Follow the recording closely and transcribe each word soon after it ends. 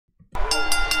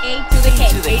A to the K.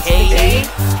 To the K.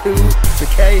 To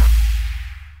the K.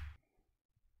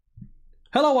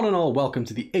 Hello one and all, welcome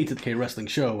to the A to the K Wrestling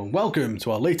Show, and welcome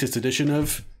to our latest edition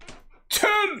of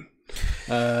 10!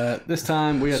 This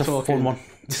time we are talking fun one.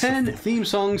 10 theme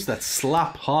songs that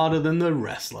slap harder than the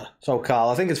wrestler. So, Carl,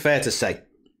 I think it's fair to say,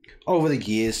 over the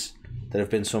years, there have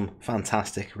been some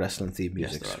fantastic wrestling theme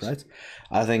music, there has. right?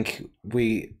 I think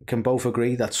we can both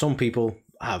agree that some people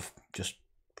have just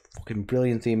fucking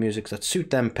brilliant theme music that suit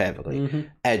them perfectly.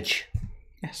 Edge.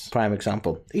 Yes. Prime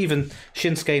example. Even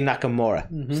Shinsuke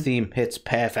Nakamura's theme hits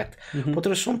perfect. But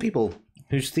there are some people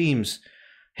whose themes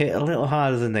hit a little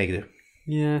harder than they do.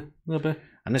 Yeah, a little bit.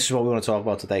 And this is what we want to talk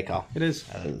about today, Carl. It is.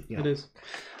 You know, It is.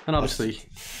 And obviously,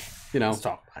 you know,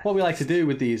 talk about it. what we like to do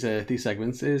with these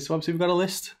segments is obviously we've got a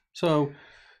list. So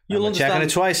you'll checking understand it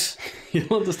twice.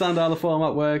 You'll understand how the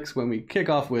format works when we kick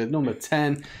off with number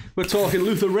 10. We're talking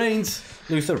Luther Reigns.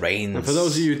 Luther Reigns. And for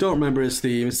those of you who don't remember his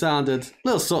theme, it sounded a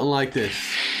little something like this.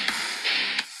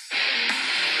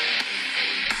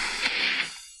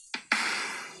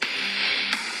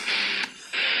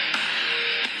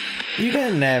 Are you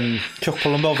getting Chuck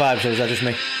Palumbo vibes, or is that just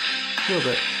me? A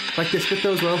little bit. Like this bit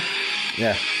though as well.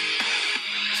 Yeah.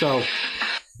 So,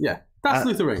 yeah, that's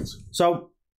Luther Reigns.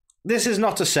 So, this is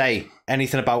not to say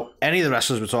anything about any of the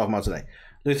wrestlers we're talking about today.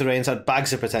 Luther Reigns had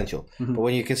bags of potential. But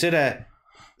when you consider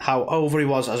how over he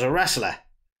was as a wrestler,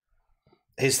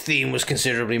 his theme was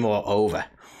considerably more over.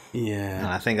 And Yeah.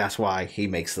 I think that's why he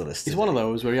makes the list. He's one of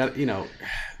those where he had, you know,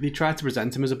 they tried to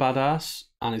present him as a badass,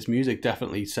 and his music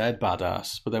definitely said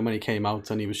badass. But then when he came out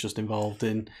and he was just involved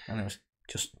in, And it was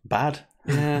just bad.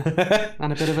 yeah,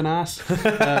 and a bit of an ass.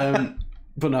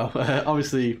 But no,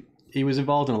 obviously he was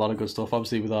involved in a lot of good stuff.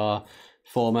 Obviously with our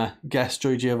former guest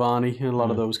Joey Giovanni and a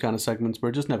lot of those kind of segments, but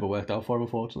it just never worked out for him,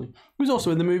 unfortunately. He was also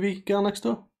in the movie Girl Next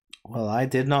Door. Well, I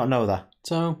did not know that.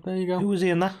 So there you go. Who was he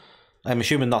in that? I'm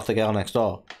assuming not the girl next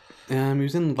door. He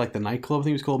was in like the nightclub. I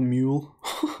think it was called Mule.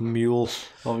 Mule.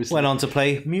 Obviously, Went on to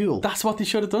play Mule. that's what they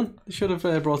should have done. They should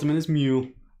have brought him in as Mule,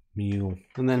 Mule.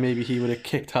 and then maybe he would have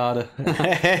kicked harder.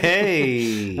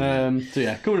 Hey! So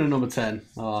yeah, coming in at number 10,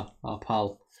 our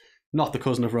pal, not the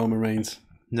cousin of Roman Reigns.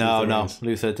 no. Reigns.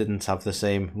 Luther didn't have the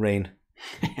same reign.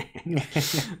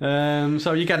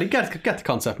 So you get the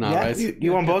concept now, Yeah, right?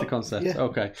 you on get board? the concept. Yeah.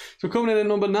 Okay. So coming in at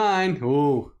number 9,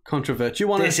 ooh, controversial. You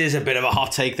want This is a bit of a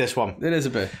hot take, this one. It is a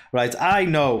bit. Right, I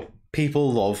know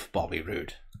people love Bobby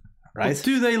Roode, right? But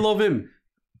do they love him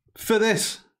for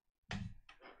this?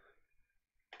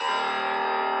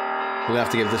 We'll have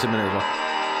to give this a minute as well.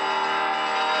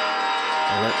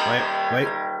 Wait.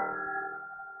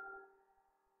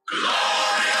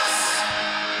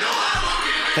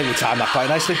 I think we timed that quite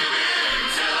nicely.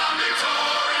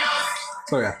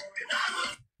 So yeah.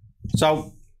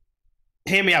 So,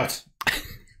 hear me out.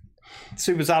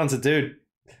 Super talented dude.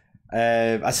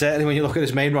 I certainly, when you look at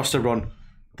his main roster run,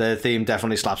 the theme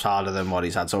definitely slaps harder than what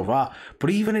he's had so far. But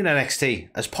even in NXT,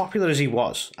 as popular as he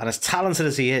was, and as talented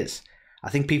as he is, I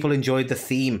think people enjoyed the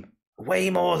theme way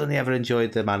more than they ever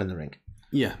enjoyed the man in the ring.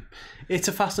 Yeah. It's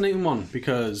a fascinating one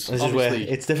because This is where obviously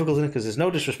it's difficult, isn't it? Because there's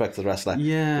no disrespect to the wrestler.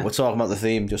 yeah. We're talking about the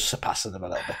theme just surpassing them a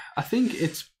little bit. I think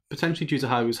it's potentially due to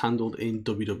how it was handled in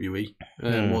WWE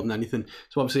more than anything.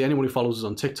 So obviously anyone who follows us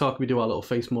on TikTok, we do our little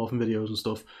face morphing videos and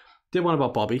stuff. Did one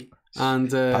about Bobby and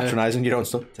Patronising your own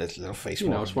stuff. There's a little face you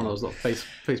know, morphing. it's one of those little face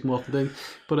morphing things.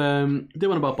 But did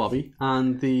one about Bobby,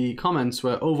 and the comments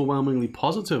were overwhelmingly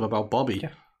positive about Bobby,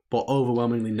 but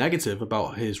overwhelmingly negative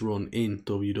about his run in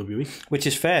WWE. Which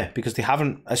is fair, because they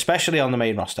haven't, especially on the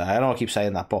main roster. I know I keep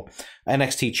saying that, but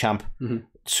NXT champ,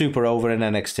 super over in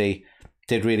NXT,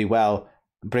 did really well.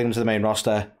 Bring him to the main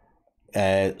roster,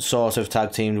 sort of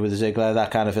tag teamed with Ziggler.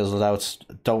 That kind of fizzled out.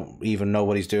 Don't even know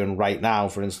what he's doing right now,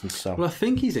 for instance. So Well, I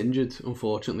think he's injured,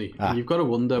 unfortunately. And you've got to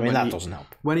wonder that doesn't help.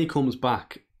 when he comes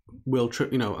back.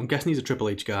 I'm guessing he's a Triple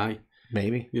H guy.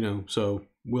 Maybe. You know, so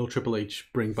will Triple H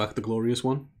bring back the glorious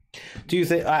one? Do you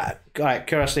think? All right,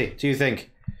 curiosity. Do you think?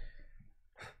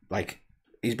 Like,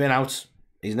 he's been out.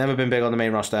 He's never been big on the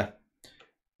main roster.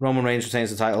 Roman Reigns retains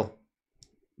the title.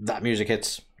 That music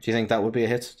hits. Do you think that would be a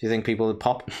hit? Do you think people would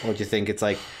pop? Or do you think it's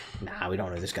like, nah, we don't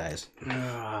know who this guy is?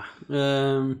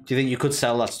 Do you think you could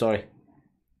sell that story?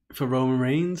 For Roman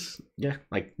Reigns? Yeah.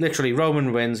 Like, literally,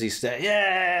 Roman wins. He's,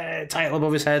 title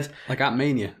above his head. Like at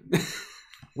Mania.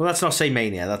 Well, let's not say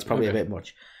Mania. That's probably a bit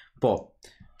much. But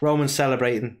Roman's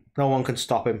celebrating. No one can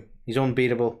stop him. He's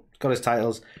unbeatable. He's got his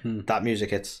titles. That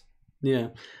music hits. Yeah.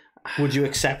 Would you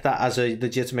accept that as a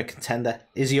legitimate contender?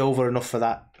 Is he over enough for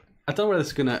that? I don't know whether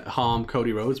it's going to harm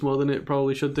Cody Rhodes more than it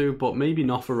probably should do, but maybe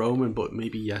not for Roman, but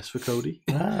maybe yes for Cody.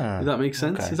 Does that make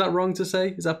sense? Okay. Is that wrong to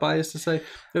say? Is that biased to say?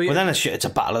 Well, then it's a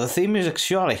battle of the theme music,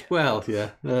 surely. Well,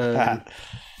 yeah.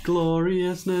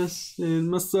 Gloriousness in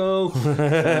my soul.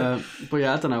 But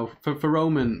yeah, I don't know. For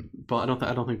Roman, but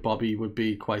I don't think Bobby would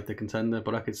be quite the contender,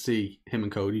 but I could see him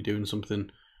and Cody doing something,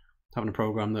 having a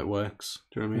program that works.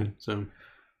 Do you know what I mean? So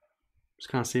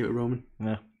just can't see it with Roman.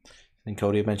 Yeah. Think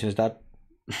Cody had mentioned his dad?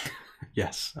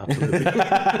 Yes, absolutely.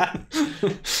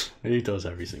 He does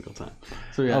every single time.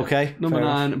 So yeah. Okay. Number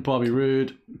 9, Bobby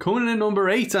Roode. Coming in at number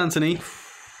 8, Anthony.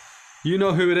 You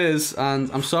know who it is,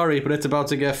 and I'm sorry, but it's about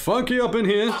to get funky up in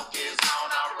here. It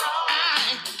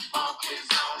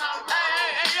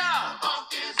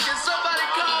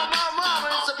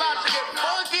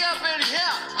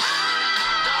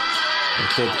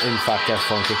did, in fact, get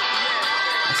funky.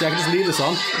 See, I can just leave this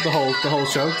on the whole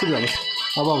show, to be honest.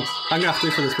 I won't. I'm going to have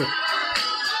to for this bit.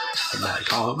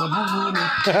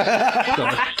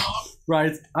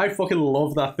 Right, I fucking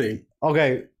love that theme.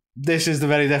 Okay, this is the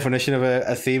very definition of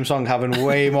a theme song having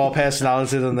way more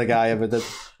personality than the guy ever did.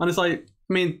 And it's like,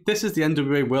 I mean, this is the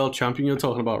NWA World Champion you're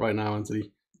talking about right now, Anthony.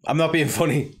 I'm not being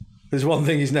funny. There's one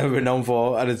thing he's never been known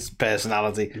for, and it's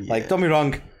personality. Yeah. Like, don't be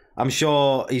wrong, I'm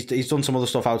sure he's done some other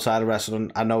stuff outside of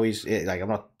wrestling. I know he's, like, I'm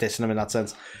not dissing him in that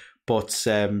sense. But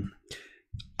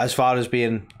as far as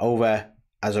being over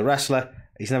as a wrestler,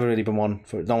 he's never really been one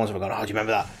for. No one's ever gone, oh, do you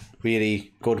remember that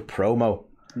really good promo?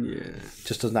 Yeah. It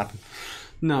just doesn't happen.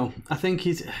 No, I think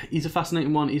he's a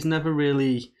fascinating one. He's never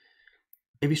really,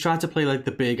 if he's trying to play like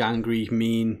the big, angry,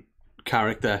 mean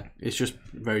character, it's just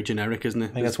very generic, isn't it?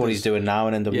 I think that's what he's doing now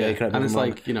in NWA. Yeah, and it's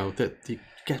like, you know, that you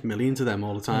get millions of them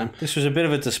all the time. Yeah. This was a bit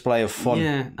of a display of fun.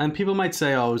 Yeah, and people might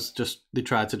say, oh, it's just, they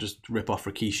tried to just rip off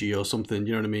Rikishi or something,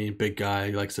 you know what I mean? Big guy,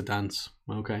 he likes to dance.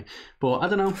 Okay. But I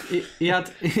don't know, he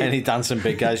had... Any dancing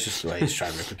big guys, just the way he's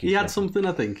trying to rip Rikishi. He had something,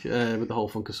 I think, with the whole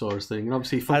Funkasaurus thing. And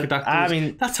obviously, Funkadactyl, I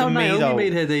mean, that's how Naomi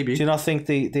made her debut. Do you not think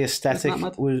the aesthetic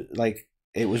was, like,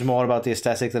 it was more about the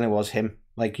aesthetic than it was him?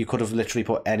 Like, you could have literally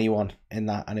put anyone in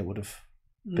that and it would have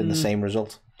been the same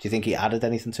result. Do you think he added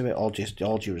anything to it, or just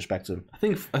all due respect to him?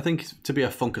 I think to be a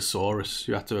Funkasaurus,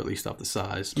 you have to at least have the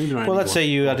size. Maybe not. Well, let's say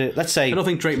you had it. Let's say I don't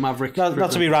think Drake Maverick.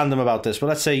 Not to be random about this, but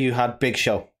let's say you had Big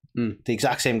Show, the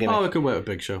exact same gimmick. Oh, it could work with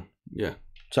Big Show. Yeah.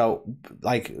 So,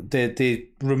 like, the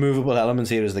removable element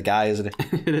here is the guy, isn't it?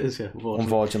 It is, yeah.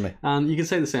 Unfortunately. And you can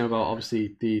say the same about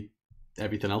obviously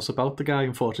everything else about the guy.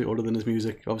 Unfortunately, other than his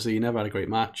music, obviously he never had a great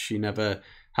match. He never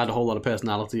had a whole lot of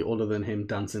personality other than him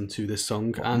dancing to this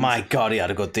song. And my God, he had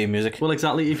a good theme music. Well,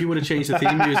 exactly. If you would have changed the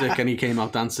theme music and he came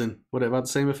out dancing, would it have had the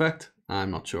same effect?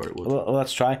 I'm not sure it would. Well,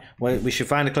 let's try. Well, we should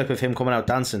find a clip of him coming out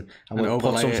dancing and we'll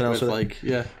put something else with like,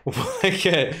 yeah.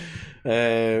 like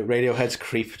Radiohead's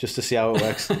Creep, just to see how it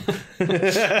works.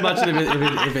 Imagine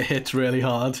if it hits really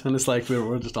hard and it's like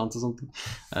we're just onto something.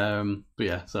 But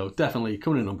yeah, so definitely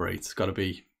coming in number 8, it's got to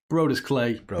be Brodus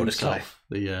Clay. Brodus Clay.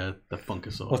 The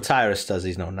Funkasaurus. Well, Tyrus as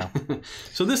he's known now.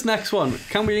 So this next one,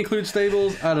 can we include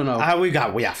Stables? I don't know. We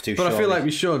have to, but surely. I feel like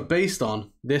we should, based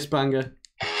on this banger.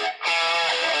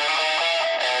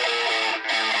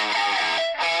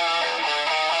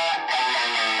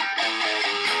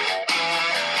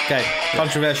 Okay,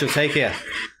 controversial take here.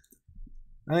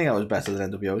 I think that was better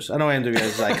than NWO's. I know NWO's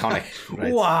is iconic.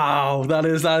 Right? Wow, that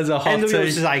is a hot take.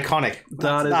 NWO's is iconic.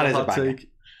 That is a hot take.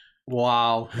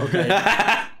 Wow. Okay.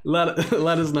 let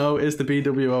us know, is the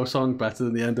BWO song better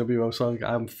than the NWO song?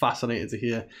 I'm fascinated to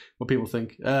hear what people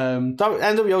think.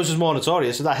 NWO's is more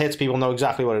notorious, so that hits people know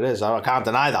exactly what it is. I can't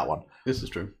deny that one. This is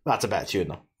true. That's a better tune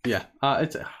though. Yeah.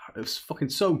 It's fucking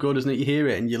so good, isn't it? You hear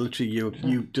it and you literally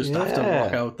you just have to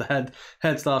rock out. The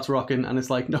head starts rocking, and it's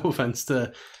like, no offense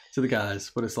to the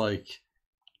guys, but it's like,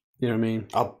 you know what I mean?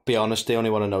 I'll be honest, the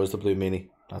only one I know is the Blue Meanie.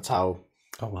 That's how.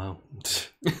 Oh wow.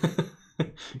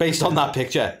 Based on that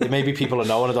picture, it may be people I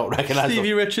know and I don't recognise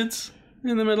Stevie Richards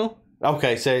in the middle.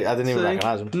 Okay, so I didn't even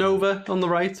recognise him. Nova on the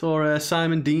right, or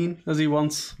Simon Dean, as he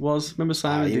once was. Remember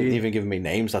Simon Dean? You didn't even give me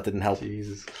names, that didn't help.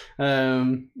 Jesus.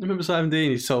 Remember Simon Dean?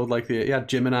 He sold he had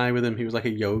Gemini with him. He was like a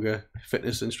yoga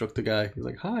fitness instructor guy. He was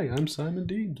like, hi, I'm Simon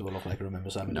Dean. Do I look like I remember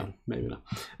Simon Dean? No, maybe not.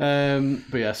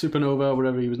 But yeah, Supernova,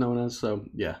 whatever he was known as. So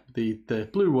yeah, the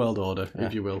Blue World Order,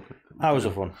 if you will. That was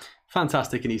a fun.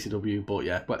 Fantastic in ECW, but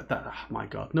yeah, my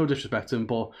God, no disrespect to him,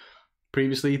 but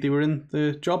previously they were in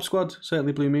the Job Squad.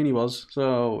 Certainly Blue Meanie was,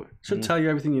 so it should tell you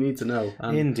everything you need to know.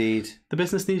 And indeed, the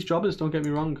business needs jobbers, don't get me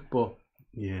wrong, but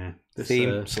yeah, this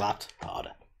theme slapped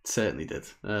harder. Certainly did.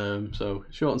 So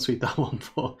short and sweet that one,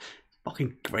 but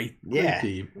fucking great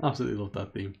theme. Absolutely love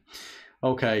that theme.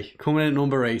 Okay, coming in at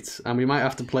number 8, and we might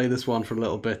have to play this one for a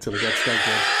little bit till it gets dead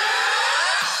good.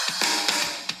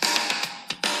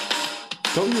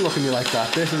 Don't you look at me like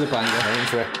that. This is a banger. I'm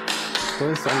into it. I'm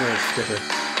going to skip it.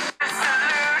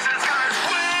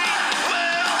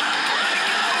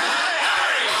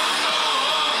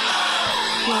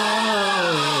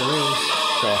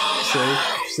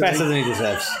 See? Better than he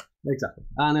deserves. Exactly.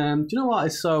 And do you know what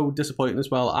is so disappointing as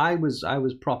well? I was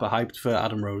proper hyped for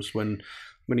Adam Rose when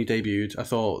he debuted. I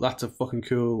thought that's a fucking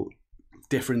cool,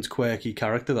 different, quirky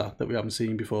character that we haven't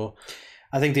seen before.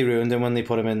 I think they ruined him when they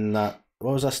put him in that.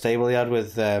 What was that stable he had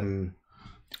with?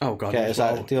 Oh god, is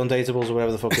that the Undateables or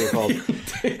whatever the fuck they were called?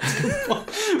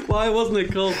 Why wasn't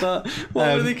it called that?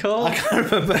 What were they called? I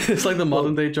can't remember. It's like the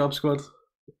modern day Job Squad.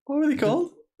 What were they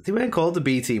called? They weren't called the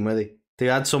B Team, were they? They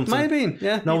had something. Might have been,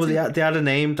 yeah. No, but they had a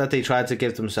name that they tried to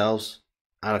give themselves,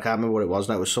 and I can't remember what it was.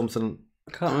 Now it was something.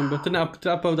 I can't remember. Did it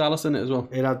have Bo Dallas in it as well?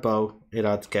 It had Bo. It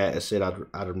had Curtis. It had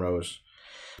Adam Rose.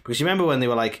 Because you remember when they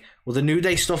were like, well, the New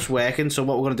Day stuff's working, so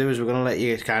what we're going to do is we're going to let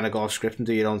you kind of go off script and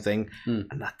do your own thing. And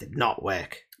that did not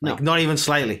work. Like, not even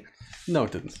slightly. No,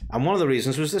 it didn't. And one of the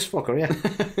reasons was this fucker,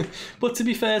 yeah. But to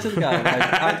be fair to the guy,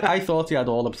 like, I thought he had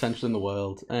all the potential in the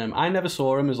world. I never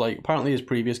saw him as, like, apparently his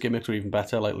previous gimmicks were even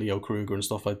better, like Leo Kruger and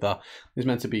stuff like that. He's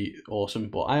meant to be awesome,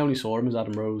 but I only saw him as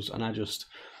Adam Rose, and I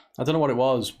don't know what it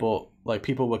was, but, like,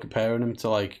 people were comparing him to,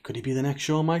 like, could he be the next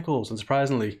Shawn Michaels? And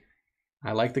surprisingly,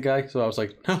 I like the guy, so I was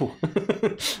like, no.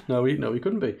 no, he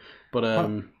couldn't be.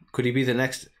 But could he be the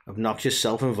next obnoxious,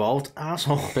 self-involved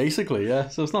asshole? Basically, yeah.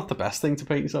 So it's not the best thing to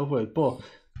paint yourself with, but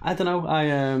I don't know.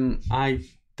 I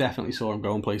definitely saw him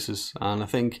going places, and I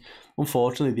think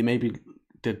unfortunately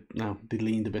they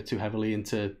leaned a bit too heavily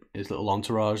into his little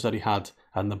entourage that he had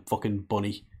and the fucking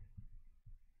bunny.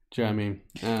 Do you know what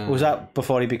I mean? Was that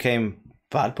before he became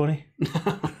Bad Bunny?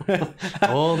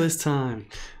 All this time.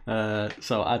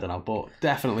 So I don't know, but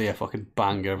definitely a fucking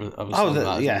banger of a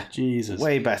song. Yeah, Jesus,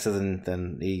 way better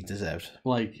than he deserved.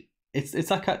 Like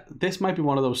it's like this might be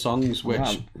one of those songs which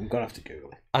I'm gonna have to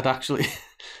Google it. I'd actually.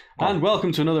 And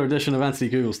welcome to another edition of Anthony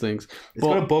Googles Things. It's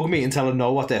gonna bug me until I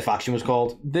know what their faction was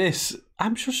called.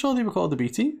 I'm sure they were called the B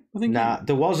Team. I think. Nah,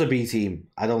 there was a B Team.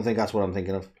 I don't think that's what I'm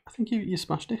thinking of. I think you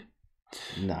smashed it.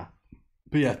 Nah.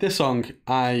 But yeah, this song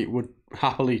I would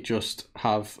happily just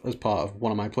have as part of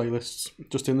one of my playlists,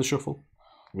 just in the shuffle.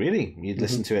 Really? You'd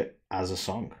listen to it as a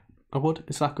song? I would.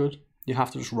 It's that good. You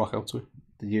have to just rock out to it.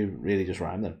 Did you really just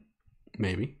rhyme them?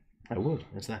 Maybe. I would.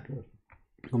 It's that good.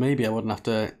 Or maybe I wouldn't have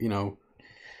to,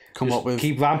 come just up with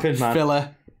keep vamping, man.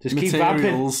 Filler just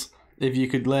materials keep vamping. If you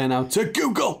could learn how to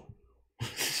Google.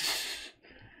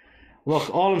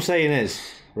 Look, all I'm saying is,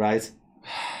 right?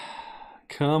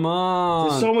 Come on.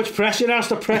 There's so much pressure now.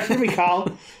 Stop pressuring me,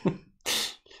 Carl.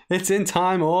 It's in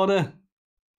time order.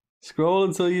 Scroll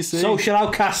until you see. Social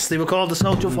outcasts. They were called the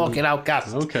social fucking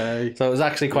outcasts. Okay. So it was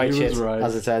actually quite shit, right.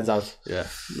 as it turns out. Yeah.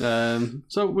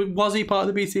 So was he part of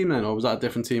the B Team then, or was that a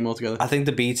different team altogether? I think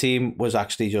the B Team was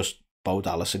actually just Bo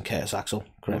Dallas and Curtis Axel.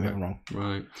 Correct me if I'm wrong.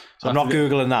 Right. So I'm not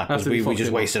Googling that because we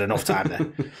just wasted enough time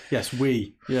there. Yes,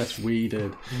 we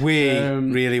did. We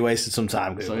really wasted some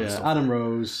time Googling so yeah, stuff. Adam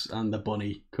Rose and the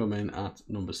Bunny come in at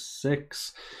number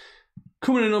 6.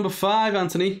 Coming in number 5,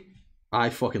 Anthony. I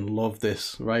fucking love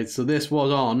this, right? So this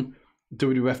was on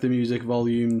WWF The Music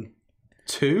Volume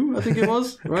 2, I think it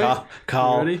was, right?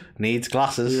 Carl needs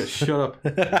glasses. Shut up.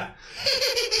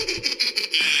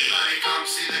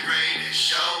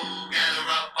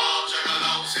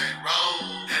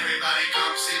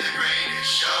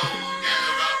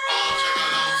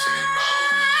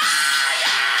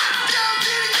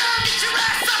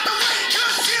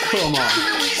 Come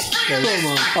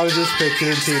on. I was just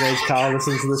picturing teenage Carl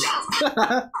listening to this.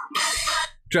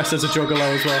 Dressed as a juggalo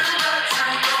as well.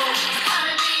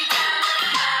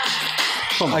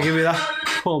 Come on. I'll give you that.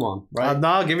 Come on, right? No,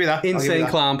 I'll give you that. Insane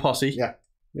Clown Posse. Yeah.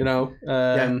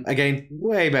 Again,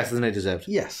 way better than they deserved.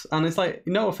 Yes, and it's like,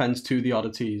 no offense to the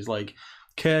oddities, like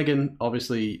Kurgan,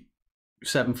 obviously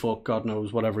 7 foot, God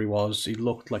knows whatever he was. He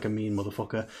looked like a mean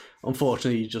motherfucker.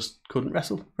 Unfortunately, he just couldn't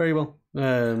wrestle very well.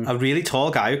 A really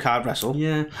tall guy who can't wrestle.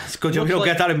 Yeah, it's good job you don't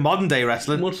get that in modern day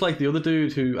wrestling. Much like the other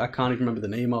dude who I can't even remember the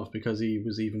name of because he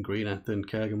was even greener than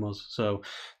Kurgan was. So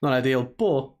not ideal.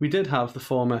 But we did have the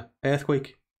former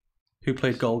Earthquake who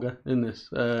played Golga in this.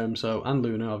 And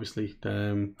Luna, obviously.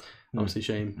 Obviously,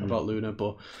 shame about Luna.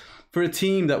 But for a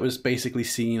team that was basically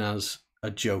seen as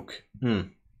a joke,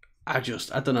 I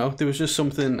don't know. There was just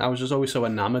something, I was just always so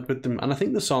enamored with them. And I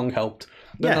think the song helped.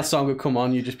 When that song would come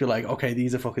on, you'd just be like, okay,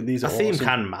 these are awesome. The theme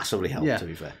can massively help, to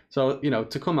be fair. So,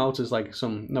 to come out as like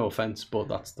no offense, but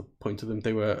that's the point of them.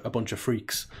 They were a bunch of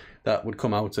freaks that would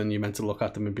come out and you meant to look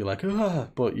at them and be like,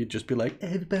 but you'd just be like,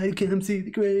 everybody come see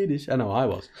the greatest. I know I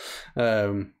was.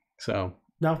 So.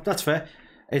 No, that's fair.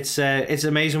 It's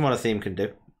amazing what a theme can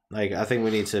do. Like, I think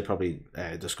we need to probably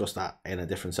discuss that in a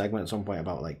different segment at some point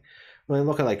about, like, well,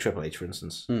 look at, like, Triple H, for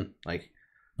instance. Like,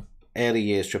 early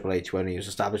years Triple H, when he was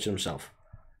establishing himself,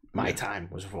 My Time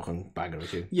was a fucking banger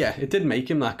of tune. Yeah, it did make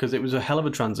him that, because it was a hell of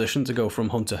a transition to go from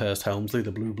Hunter Hearst Helmsley,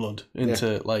 the Blue Blood,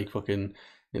 into, like, fucking,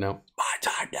 you know, my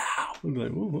time now. I'm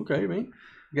like, oh, okay, mate.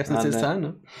 I guess it's his time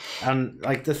now. And,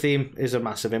 like, the theme is a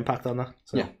massive impact on that.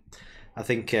 So. Yeah. I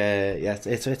think,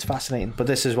 it's fascinating. But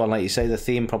this is one, like you say, the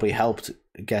theme probably helped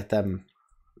get them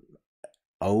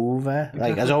over. Exactly.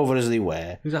 Like, as over as they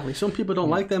were. Exactly. Some people don't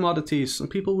like them oddities. Some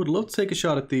people would love to take a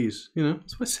shot at these. You know,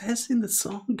 that's what it says in the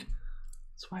song.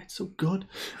 That's why it's so good.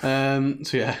 So,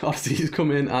 yeah, oddities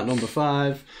come in at number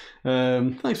 5.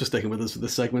 Thanks for sticking with us for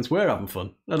this segment. We're having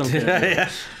fun. I don't care.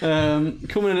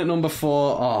 Coming in at number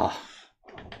 4.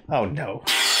 Oh, no.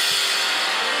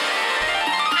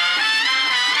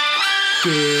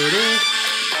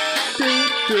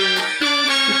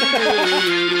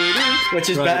 Which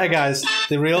is better, guys?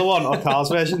 The real one or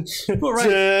Carl's version? But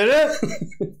right.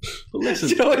 But listen.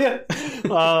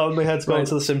 Oh, my head's going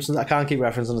to The Simpsons. I can't keep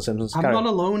referencing The Simpsons. I'm not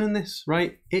alone in this,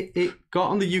 right? It got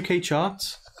on the UK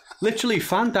charts. Literally,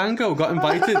 Fandango got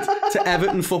invited to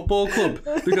Everton Football Club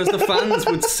because the fans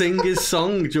would sing his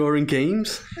song during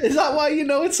games. Is that why you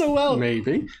know it so well?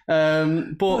 Maybe.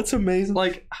 But that's amazing.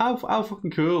 Like, how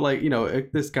fucking cool. Like, you know,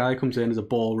 this guy comes in as a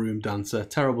ballroom dancer.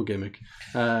 Terrible gimmick.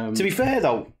 To be fair,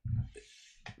 though,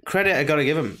 credit I got to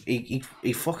give him.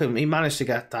 He managed to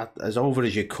get that as over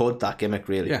as you could, that gimmick,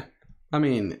 really. Yeah. I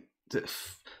mean...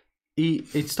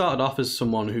 It started off as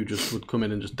someone who just would come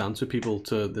in and just dance with people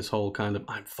to this whole kind of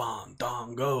I'm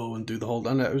Fandango and do the whole,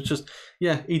 and it was just,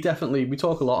 yeah, we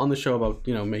talk a lot on the show about,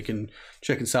 you know, making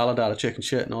chicken salad out of chicken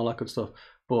shit and all that good stuff,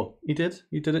 but he did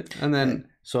it, and then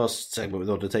saw a segment with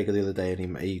Undertaker the other day,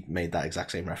 and he made that exact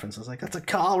same reference. I was like, that's a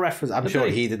Carl reference. I'm sure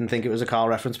he didn't think it was a Carl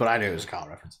reference, but I knew it was a Carl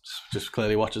reference. Just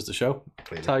clearly watches the show.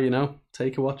 Clearly. That's how you know.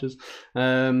 Taker watches.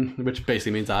 Which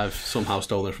basically means I've somehow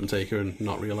stolen it from Taker and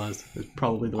not realised. It's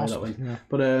probably the way that went. Yeah.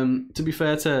 But to be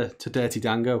fair to Dirty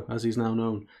Dango, as he's now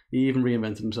known, he even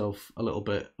reinvented himself a little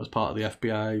bit as part of the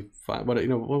FBI.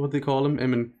 What would they call him?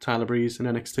 Him and Tyler Breeze in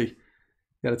NXT.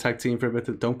 They had a tag team for a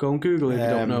bit. Don't go and Google it if you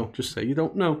don't know. Just say you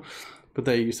don't know. But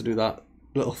they used to do that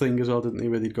little thing as well, didn't they?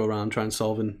 Where they'd go around trying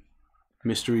solving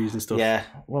mysteries and stuff. Yeah.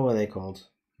 What were they called?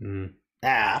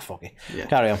 Fuck it. Yeah.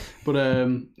 Carry on. But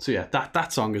so yeah,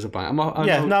 that song is a bang.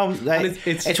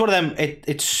 It's one of them.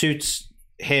 It suits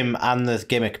him and the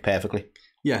gimmick perfectly.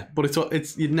 Yeah, but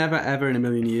it's you'd never ever in a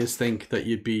million years think that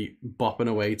you'd be bopping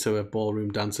away to a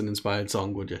ballroom dancing inspired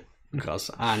song, would you?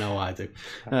 Because I know I do.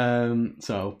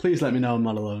 So please let me know I'm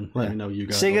not alone. Let me know you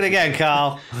guys. Sing it again,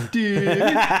 Carl.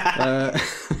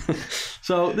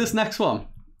 So this next one,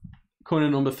 coming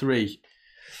in number 3,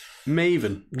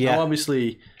 Maven. Yeah. Now,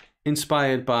 obviously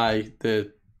inspired by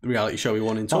the reality show he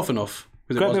won in Tough Enough.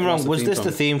 Correct me wrong. Was this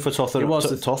the theme for Tough Enough? It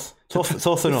was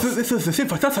Tough Enough. This is the theme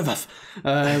for Tough Enough.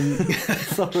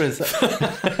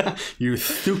 You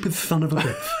stupid son of a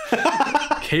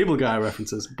bitch. Cable Guy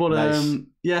references. But nice.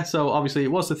 Yeah, so obviously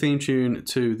it was the theme tune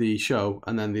to the show,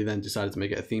 and then they decided to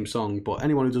make it a theme song. But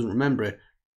anyone who doesn't remember it,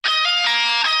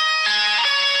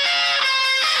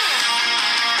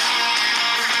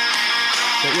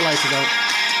 get your lights out.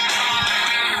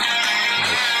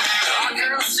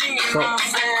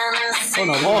 Oh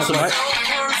no, awesome, right?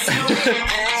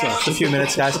 So, a few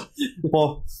minutes, guys.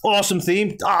 But awesome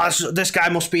theme. This guy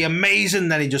must be amazing.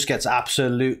 Then he just gets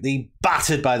absolutely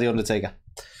battered by The Undertaker.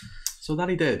 So that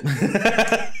he did.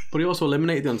 But he also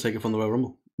eliminated The Undertaker from the Royal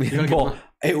Rumble. But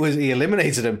he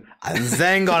eliminated him and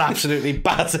then got absolutely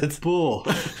battered. But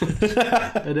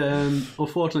it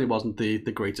unfortunately wasn't the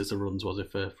greatest of runs, was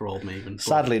it, for old Maven? But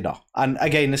sadly not. And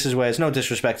again, this is where it's no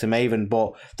disrespect to Maven,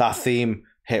 but that theme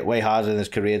hit way harder than his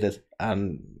career did.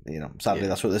 And, you know, sadly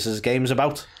that's what this game's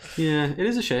about. Yeah, it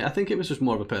is a shame. I think it was just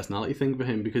more of a personality thing for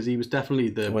him, because he was definitely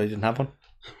the... Well, he didn't have one.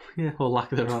 Yeah, or lack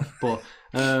thereof. But...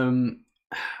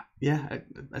 yeah,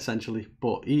 essentially.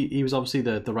 But he was obviously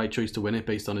the right choice to win it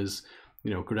based on his,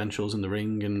 you know, credentials in the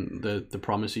ring and the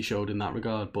promise he showed in that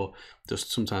regard. But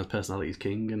just sometimes personality is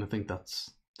king, and I think that's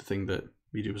the thing that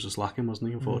Media was just lacking, wasn't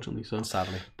he, unfortunately? So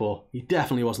sadly. But he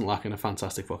definitely wasn't lacking a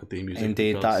fantastic fucking theme music.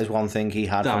 Indeed, that is one thing he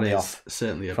had from the off.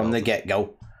 Certainly from the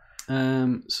get-go.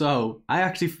 So I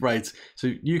actually so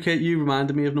you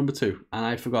reminded me of number 2, and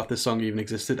I forgot this song even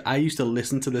existed. I used to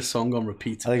listen to this song on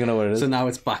repeat. I think I know what it is. So now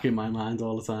it's back in my mind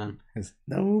all the time.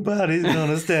 Nobody's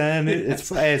gonna stand it.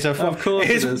 Of course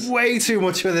it is way too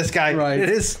much for this guy. Right. It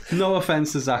is. No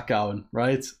offense to Zach Gowen,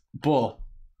 right? But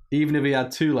even if he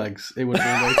had 2 legs, it would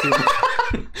have been way too much.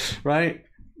 Right?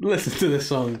 Listen to this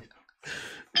song.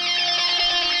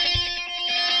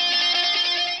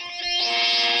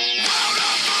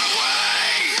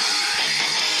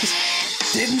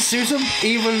 didn't suit him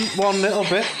even one little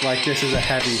bit. Like, this is a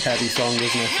heavy, heavy song,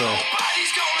 isn't it? So.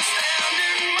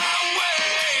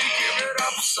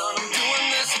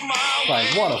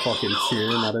 Like, what a fucking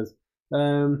tune that is.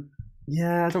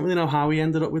 Yeah, I don't really know how he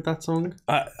ended up with that song.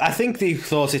 I think they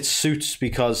thought it suits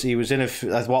because he was in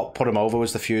what put him over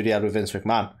was the feud he had with Vince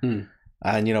McMahon.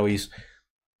 And, he's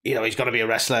got to be a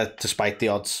wrestler despite the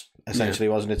odds, essentially,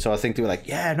 wasn't it? So I think they were like,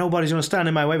 yeah, nobody's going to stand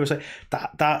in my way. But it's like,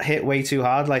 that hit way too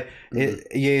hard. Like,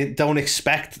 you don't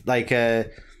expect, like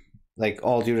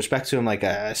all due respect to him, like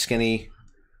a skinny,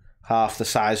 half the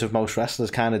size of most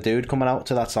wrestlers kind of dude coming out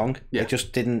to that song. It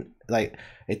just didn't,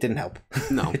 it didn't help.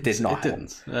 No, it did not help.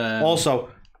 Didn't. Also,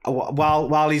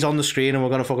 while he's on the screen and we're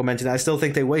going to fucking mention that, I still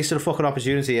think they wasted a fucking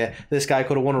opportunity here. This guy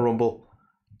could have won a Rumble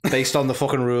based on the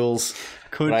fucking rules.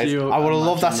 Could you? I would have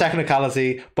loved that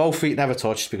technicality. Both feet never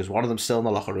touched because one of them's still in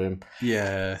the locker room.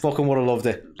 Yeah. Fucking would have loved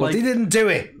it. But they didn't do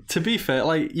it. To be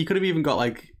fair, you could have even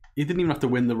got, he didn't even have to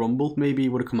win the Rumble. Maybe he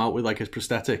would have come out with, his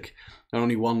prosthetic and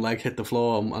only one leg hit the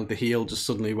floor and the heel just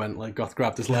suddenly went,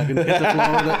 grabbed his leg and hit the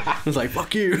floor with it. It was like,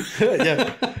 fuck you.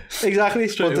 Yeah, exactly.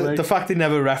 But the fact they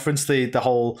never referenced the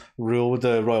whole rule with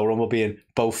the Royal Rumble being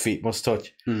both feet must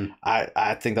touch,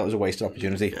 I think that was a wasted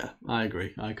opportunity. Yeah, I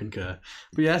agree. I concur.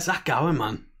 But yeah, Zach Gowen,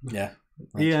 man. Yeah.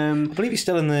 He, I believe he's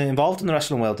still involved in the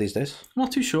wrestling world these days. I'm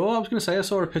not too sure. I was going to say I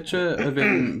saw a picture of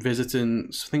him visiting,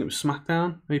 I think it was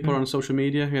SmackDown. He put on social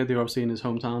media. Yeah, they were obviously in his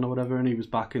hometown or whatever, and he was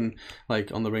back in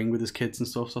on the ring with his kids and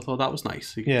stuff. So I thought that was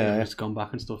nice. He's gone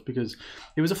back and stuff because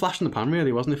it was a flash in the pan,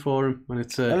 really, wasn't it, for him? When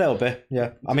it's a little bit,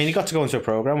 yeah. I mean, he got to go into a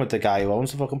program with the guy who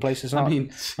owns the fucking place. It's not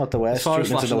the worst. As far as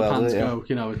flash in the pans go,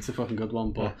 it's a fucking good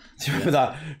one. But do you remember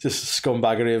that just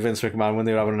scumbaggery of Vince McMahon when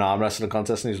they were having an arm wrestling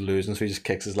contest and he's losing, so he just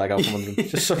kicks his leg out from under him?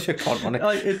 Just such a cunt, on it.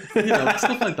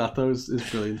 Stuff like that though is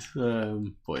brilliant.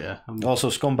 But yeah, also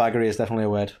scumbaggery is definitely a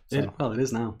word. So. It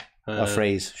is now a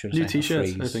phrase. New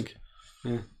T-shirts, I think.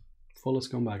 Yeah, full of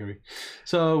scumbaggery.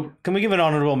 So can we give an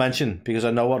honourable mention because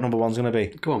I know what number one's going to be?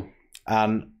 Go on.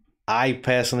 And I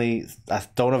personally, I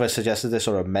don't know if I suggested this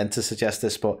or I meant to suggest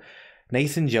this, but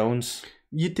Nathan Jones.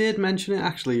 You did mention it,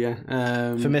 actually, yeah.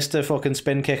 For Mr. fucking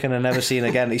spin kicking and never seen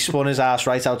again. He spun his ass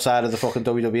right outside of the fucking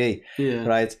WWE. Yeah.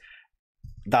 Right.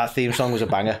 That theme song was a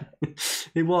banger.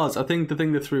 It was. I think the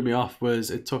thing that threw me off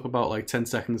was it took about 10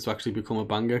 seconds to actually become a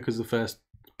banger because the first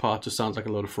part just sounds like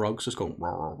a load of frogs just going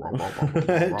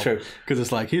True. Because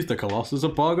it's he's the Colossus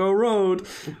of Bargo Road.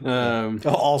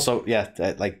 Also,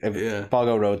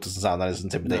 Bargo Road doesn't sound that as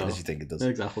intimidating as you think it does.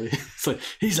 Exactly. It's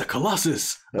he's a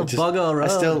Colossus of Bargo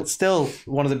Still Road.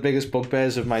 one of the biggest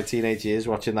bugbears of my teenage years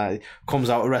watching that. He comes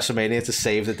out of WrestleMania to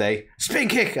save the day. Spin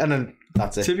kick! And then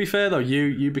that's it. To be fair though,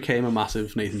 you became a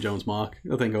massive Nathan Jones mark.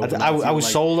 I think I was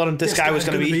sold on him. This guy was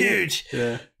going to be huge.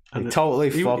 Yeah. He totally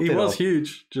fucked it up. He was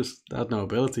huge, just had no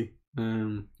ability.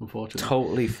 Unfortunately,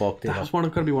 totally fucked it up. That was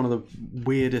got to be one of the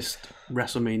weirdest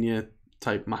WrestleMania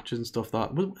type matches and stuff.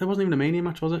 It wasn't even a Mania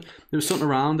match, was it? There was something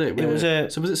around it. Was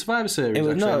it Survivor Series?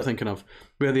 I'm thinking of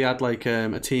where they had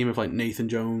a team of Nathan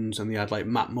Jones and they had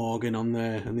Matt Morgan on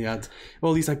there and they had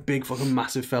all these big fucking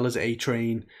massive fellas.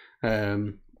 A-Train.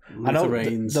 I know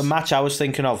the match I was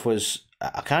thinking of was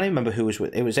I can't even remember who was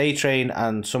with. It was A-Train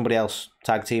and somebody else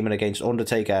tag teaming against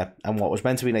Undertaker and what was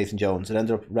meant to be Nathan Jones. It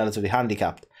ended up relatively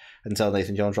handicapped until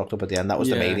Nathan Jones rocked up at the end. That was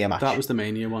the Mania match. That was the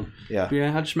Mania one. Yeah. But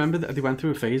yeah, I just remember that they went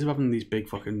through a phase of having these big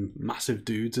fucking massive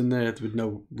dudes in there with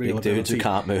no real big dudes who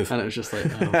can't move. And it was just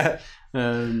but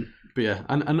yeah,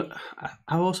 and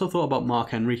I also thought about Mark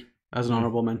Henry as an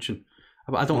honourable mention.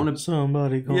 I don't want to.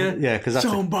 Somebody go. Yeah, because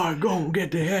somebody go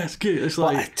get their ass kicked. It's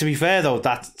to be fair though,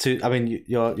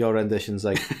 your rendition's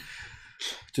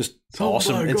just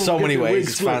awesome in so many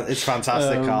ways. It's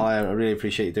fantastic, Carl. I really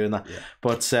appreciate you doing that. Yeah.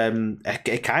 But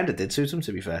it kind of did suit him.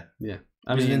 To be fair, yeah,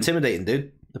 I mean, an intimidating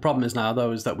dude. The problem is now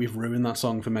though is that we've ruined that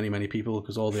song for many people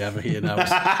because all they ever hear now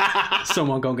is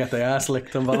someone go get their ass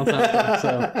licked on Valentine's Day.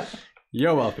 So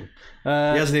you're welcome. He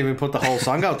hasn't even put the whole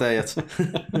song out there yet.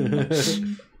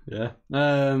 Yeah.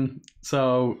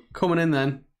 So coming in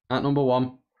then at number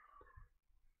one.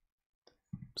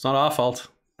 It's not our fault.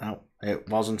 No, it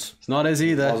wasn't. It's not his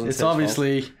either. It's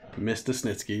obviously Mr.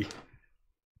 Snitsky.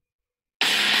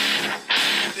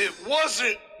 It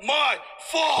wasn't my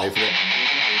fault. Wait for it.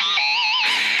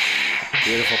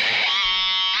 Beautiful.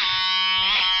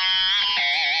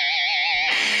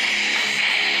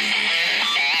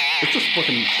 It's just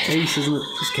fucking ace, isn't it?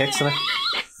 Just kicks in it.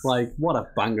 What a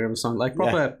banger of a song.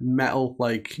 Proper metal,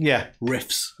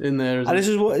 riffs in there. And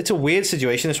it's a weird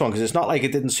situation, this one, because it's not like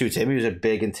it didn't suit him. He was a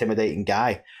big, intimidating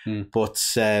guy. But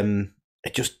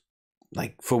it just,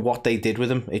 for what they did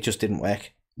with him, it just didn't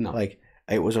work. No.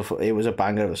 It was a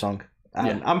banger of a song.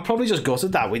 And I'm probably just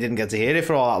gutted that we didn't get to hear it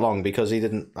for all that long because he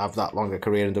didn't have that long a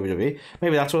career in WWE.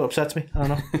 Maybe that's what upsets me. I don't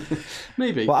know.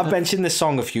 Maybe. But I've mentioned this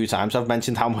song a few times. I've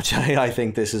mentioned how much I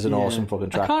think this is an awesome fucking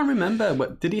track. I can't remember.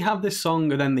 But did he have this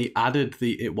song and then they added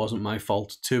the "It Wasn't My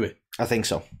Fault" to it? I think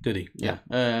so. Did he? Yeah.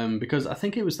 Because I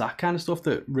think it was that kind of stuff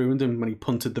that ruined him when he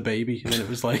punted the baby, and it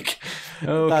was like,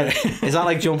 okay, is that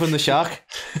like jumping the shark?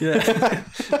 Yeah,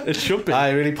 it should be.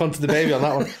 I really punted the baby on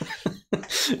that one.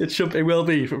 It will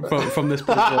be from this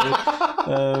point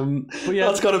forward. But yeah,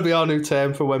 that's got to be our new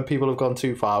term for when people have gone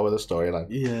too far with a storyline.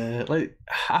 Yeah, like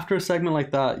after a segment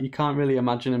like that, you can't really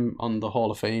imagine him on the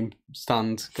Hall of Fame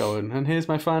stand going, "And here's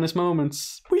my finest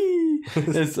moments." Whee!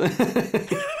 It's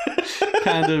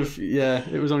kind of, yeah,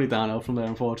 it was only downhill from there,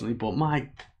 unfortunately. But my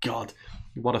God,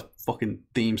 what a fucking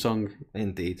theme song!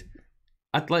 Indeed,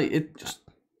 I'd like it.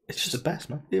 It's just the best,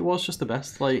 man. It was just the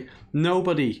best. Like,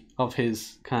 nobody of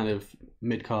his kind of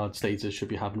mid-card status should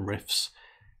be having riffs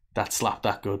that slap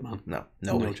that good, man.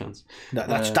 No chance. No,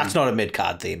 that's not a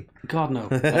mid-card theme. God, no.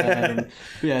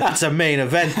 Yeah, that's a main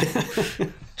event.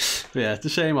 Yeah, it's a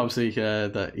shame, obviously,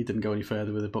 that he didn't go any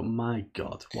further with it, but my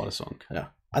God, what a song. Yeah.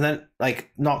 And then,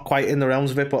 like, not quite in the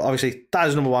realms of it, but obviously, that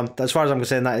is number one. As far as I'm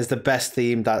concerned, that is the best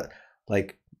theme that,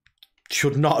 like,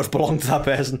 should not have belonged to that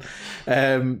person.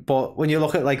 But when you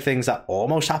look at like things that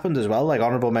almost happened as well, like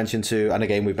honourable mention to, and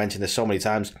again we've mentioned this so many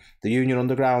times, the Union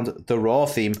Underground, the Raw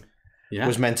theme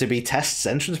was meant to be Test's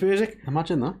entrance music.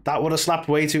 Imagine that. That would have slapped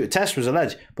way too. Test was a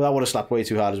ledge, but that would have slapped way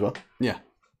too hard as well. Yeah,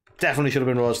 definitely should have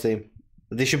been Raw's theme.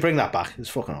 They should bring that back. It's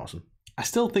fucking awesome. I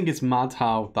still think it's mad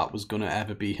how that was gonna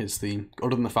ever be his theme,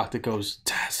 other than the fact it goes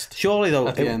Test. Surely though,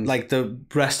 like the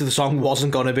rest of the song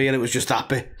wasn't gonna be, and it was just that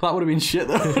bit. That would have been shit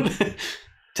though.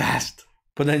 Test.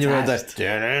 But then you're on that,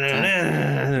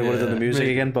 and it would have done the music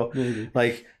again. But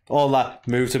like all that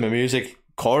move to my music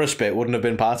chorus bit wouldn't have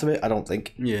been part of it. I don't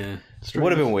think. Yeah, it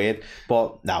would have been weird.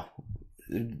 But no,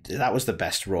 that was the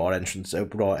best Raw intro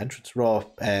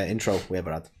we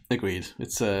ever had. Agreed.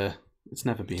 It's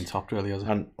never been topped, really, has it?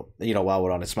 And you know, while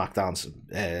we're on it, SmackDown's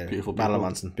beautiful Madeline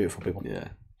Manson, beautiful people. Yeah,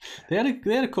 they had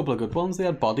a couple of good ones. They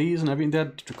had bodies and everything. They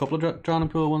had a couple of drowning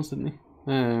pool ones, didn't they?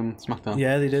 SmackDown.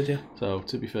 Yeah, they did. Yeah. So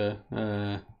to be fair,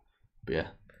 but yeah,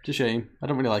 it's a shame. I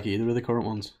don't really like either of the current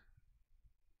ones.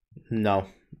 No,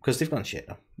 because they've gone shit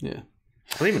now. Yeah,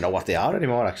 I don't even know what they are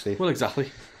anymore. Actually, well, exactly.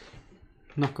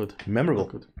 Not good. Memorable.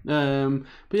 Not good.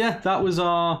 But yeah, that was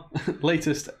our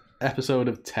latest episode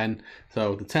of 10.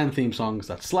 So the 10 theme songs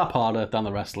that slap harder than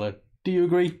the wrestler. Do you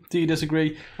agree? Do you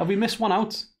disagree? Have we missed one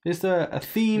out? Is there a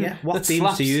theme what that themes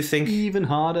slaps do you think even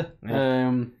harder?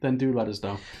 Then do let us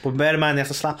know. But bear in mind they have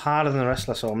to slap harder than the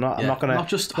wrestler, so I'm not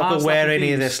gonna wear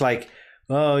any of this like,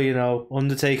 oh, you know,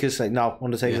 Undertaker's like, no,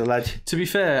 Undertaker's a ledge. To be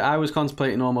fair, I was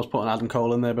contemplating almost putting Adam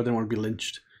Cole in there, but I didn't want to be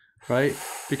lynched. Right?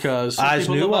 Because his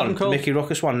new one, the Mickey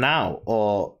Ruckus one now,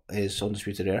 or his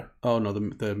Undisputed Era? Oh no,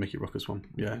 the Mickey Ruckus one.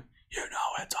 Yeah. You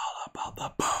know it's all about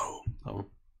the boom. That one.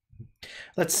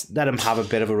 Let's let him have a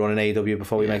bit of a run in AEW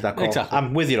before we make that call. Exactly.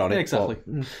 I'm with you on it. Exactly.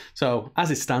 But... So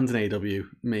as it stands in AEW,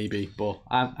 maybe, but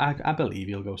I believe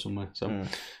he'll go somewhere. So,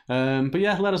 but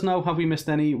yeah, let us know. Have we missed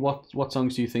any? What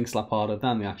songs do you think slap harder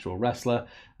than the actual wrestler?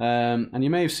 And you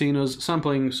may have seen us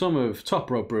sampling some of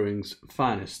Top Rope Brewing's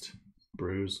finest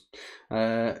brews.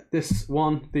 This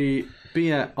one, the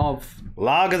beer of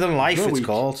Lager Than Life, it's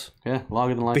called. Yeah,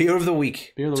 Lager Than Life. Beer of the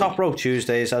week. Top Rope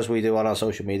Tuesdays, as we do on our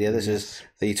social media. This is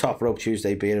the Top Rope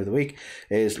Tuesday beer of the week.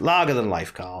 Is Lager Than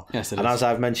Life, Carl. Yes, it is. And as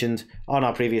I've mentioned on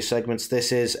our previous segments,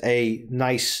 this is a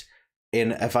nice,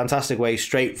 in a fantastic way,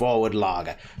 straightforward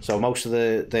lager. So most of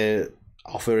the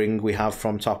offering we have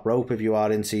from Top Rope, if you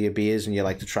are into your beers and you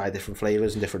like to try different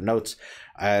flavors and different notes,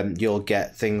 you'll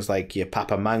get things like your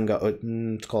Papa Mango,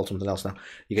 it's called something else now.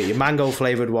 You get your mango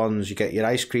flavored ones, you get your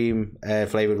ice cream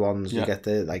flavored ones, you get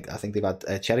the, like, I think they've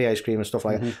had cherry ice cream and stuff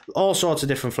like that, all sorts of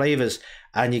different flavors,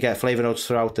 and you get flavor notes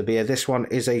throughout the beer. This one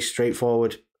is a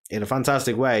straightforward, in a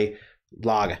fantastic way,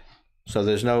 lager. So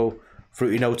there's no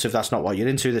fruity notes if that's not what you're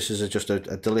into. This is just a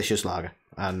delicious lager,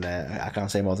 and I can't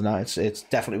say more than that. It's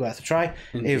definitely worth a try.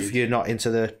 Indeed. If you're not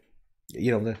into the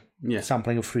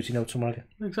sampling of fruity notes and whatever.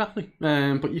 Exactly.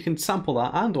 But you can sample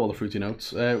that and all the fruity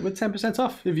notes with 10%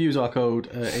 off if you use our code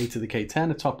A to the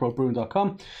K10 at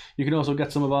topropebrewing.com. You can also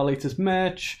get some of our latest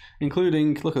merch,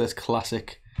 including, look at this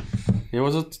classic.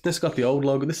 This got the old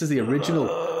logo. This is the original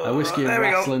Whiskey and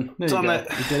Wrestling. There you go.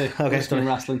 We did it. Okay, Whiskey and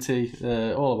Wrestling tee.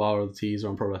 All of our other tees are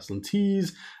on Pro Wrestling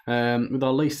Tees, with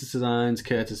our latest designs,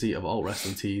 courtesy of Alt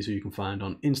Wrestling Tees, who you can find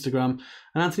on Instagram.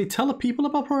 And Anthony, tell the people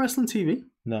about Pro Wrestling TV.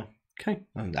 No. Okay.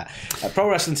 Pro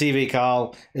Wrestling TV,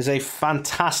 Carl, is a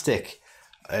fantastic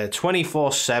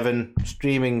 24/7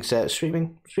 streaming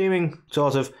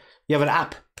sort of. You have an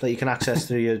app that you can access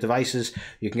through your devices.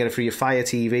 You can get it through your Fire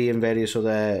TV and various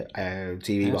other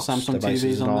TV box Samsung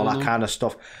devices TVs and all that now. kind of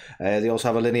stuff. They also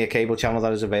have a linear cable channel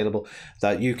that is available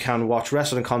that you can watch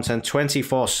wrestling content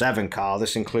 24/7, Carl.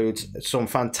 This includes some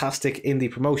fantastic indie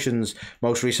promotions.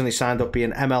 Most recently signed up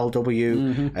being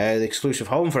MLW, the exclusive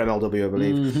home for MLW, I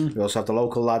believe. We also have the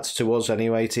local lads to us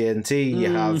anyway, TNT.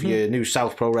 You have your New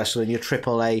South Pro Wrestling, your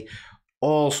AAA.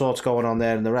 All sorts going on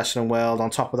there in the wrestling world. On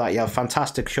top of that, you have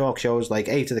fantastic talk shows like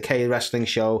A to the K Wrestling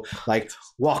Show, like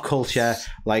What Culture,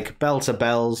 like Bell to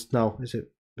Bells. No, is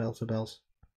it Bell to Bells?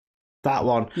 That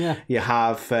one. Yeah. You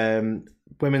have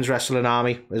Women's Wrestling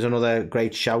Army is another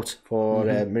great shout for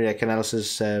Maria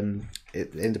Kanellis'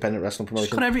 independent wrestling promotion.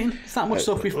 Just got everything. It's that much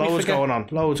stuff. Loads going on.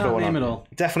 It all.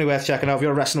 Definitely worth checking out. If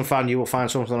you're a wrestling fan, you will find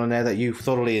something on there that you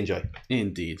thoroughly enjoy.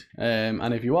 Indeed.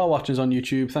 And if you are watching us on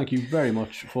YouTube, thank you very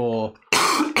much for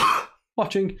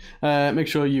watching. Make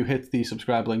sure you hit the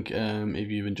subscribe link if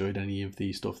you've enjoyed any of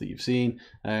the stuff that you've seen.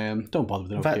 Don't bother with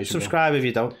the notification bell. Subscribe if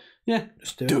you don't. Yeah,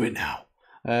 just do it now.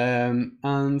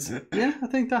 And yeah, I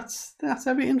think that's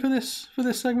everything for this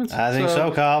segment. I think so,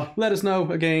 Carl. Let us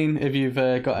know again if you've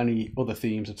got any other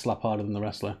themes that slap harder than the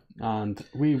wrestler, and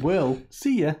we will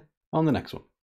see you on the next one.